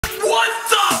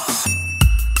Lift up!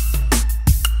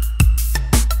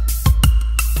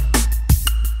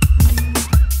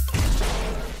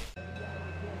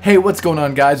 Hey, what's going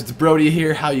on, guys? It's Brody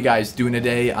here. How you guys doing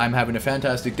today? I'm having a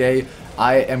fantastic day.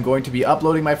 I am going to be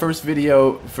uploading my first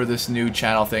video for this new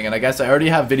channel thing, and I guess I already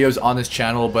have videos on this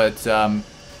channel, but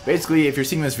basically, if you're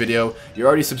seeing this video, you're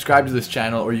already subscribed to this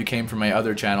channel or you came from my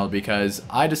other channel, because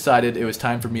I decided it was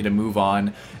time for me to move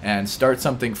on and start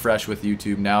something fresh with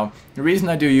YouTube. Now, the reason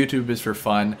I do YouTube is for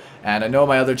fun, and I know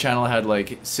my other channel had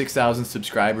like 6,000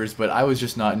 subscribers, but I was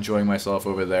just not enjoying myself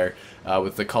over there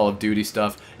with the Call of Duty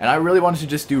stuff, and I really wanted to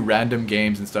just do random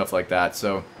games and stuff like that.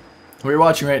 So what you're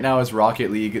watching right now is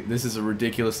Rocket League. This is a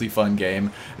ridiculously fun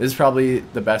game. This is probably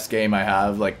the best game I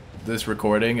have. Like, this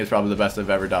recording is probably the best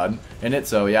I've ever done in it.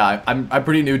 So yeah, I'm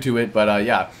pretty new to it, but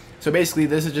yeah. So basically,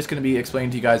 this is just going to be explaining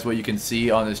to you guys what you can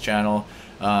see on this channel.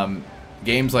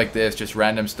 Games like this, just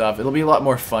random stuff. It'll be a lot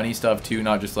more funny stuff too,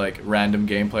 not just like random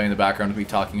gameplay in the background to be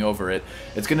talking over it.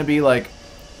 It's going to be like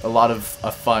a lot of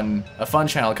a fun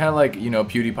channel, kind of like, you know,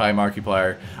 PewDiePie,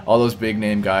 Markiplier, all those big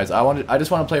name guys. I just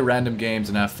want to play random games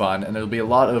and have fun, and there'll be a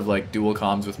lot of like dual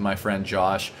comms with my friend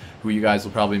Josh, who you guys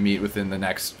will probably meet within the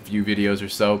next few videos or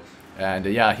so. And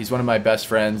yeah, he's one of my best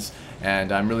friends,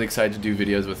 and I'm really excited to do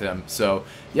videos with him. So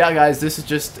yeah, guys, this is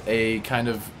just a kind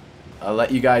of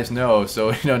let you guys know,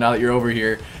 so you know, now that you're over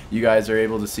here, you guys are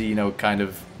able to see, you know, kind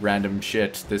of random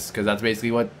shit. Because that's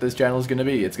basically what this channel is going to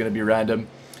be. It's going to be random.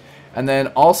 And then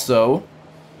also,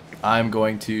 I'm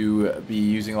going to be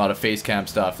using a lot of face cam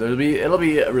stuff. It'll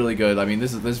be really good. I mean,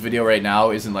 this video right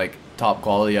now isn't like top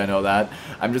quality, I know that.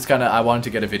 I'm just I wanted to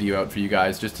get a video out for you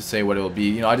guys just to say what it will be.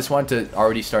 You know, I just want to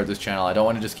already start this channel. I don't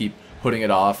want to just keep putting it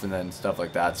off and then stuff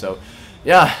like that. So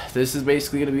yeah, this is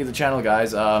basically going to be the channel,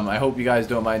 guys. I hope you guys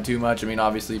don't mind too much. I mean,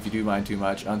 obviously, if you do mind too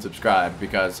much, unsubscribe,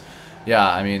 because yeah,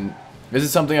 I mean, this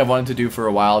is something I've wanted to do for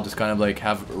a while, just kind of like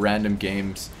have random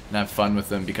games and have fun with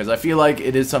them, because I feel like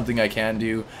it is something I can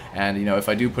do, and you know, if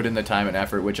I do put in the time and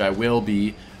effort, which I will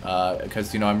be,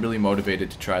 because you know, I'm really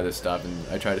motivated to try this stuff, and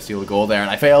I tried to steal a goal there and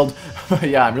I failed. But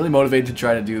yeah, I'm really motivated to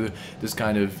try to do this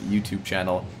kind of YouTube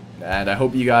channel, and I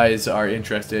hope you guys are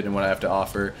interested in what I have to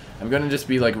offer. I'm gonna just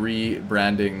be like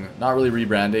rebranding, not really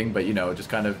rebranding, but you know, just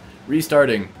kind of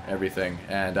restarting everything,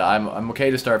 and I'm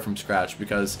okay to start from scratch,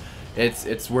 because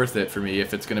it's worth it for me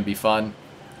if it's gonna be fun.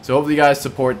 So hopefully you guys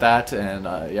support that,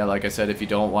 and yeah, like I said, if you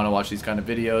don't want to watch these kind of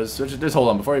videos, just hold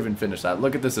on, before I even finish that,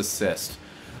 look at this assist.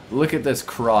 Look at this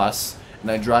cross,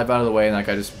 and I drive out of the way, and that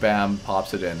guy just bam,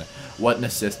 pops it in. What an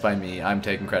assist by me. I'm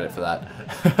taking credit for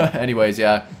that. Anyways,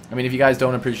 yeah, I mean, if you guys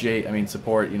don't appreciate, I mean,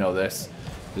 support, you know, this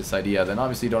idea, then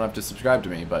obviously you don't have to subscribe to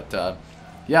me, but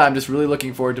yeah, I'm just really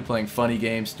looking forward to playing funny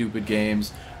games, stupid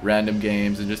games, random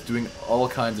games, and just doing all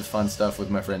kinds of fun stuff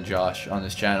with my friend Josh on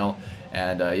this channel.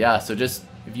 And yeah, so just,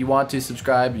 if you want to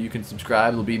subscribe, you can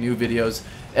subscribe. There'll be new videos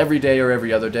every day or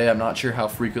every other day. I'm not sure how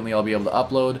frequently I'll be able to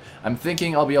upload. I'm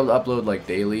thinking I'll be able to upload like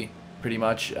daily, pretty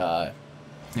much. You know,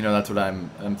 that's what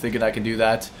I'm thinking I can do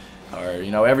that. Or, you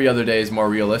know, every other day is more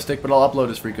realistic, but I'll upload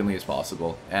as frequently as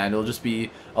possible. And it'll just be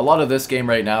a lot of this game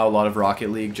right now, a lot of Rocket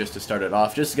League, just to start it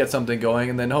off, just to get something going,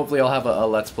 and then hopefully I'll have a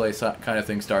Let's Play kind of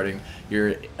thing starting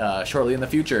here shortly in the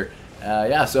future.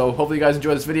 Yeah, so hopefully you guys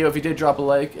enjoyed this video. If you did, drop a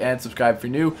like and subscribe if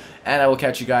you're new, and I will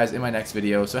catch you guys in my next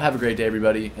video. So have a great day,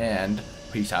 everybody, and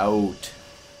peace out.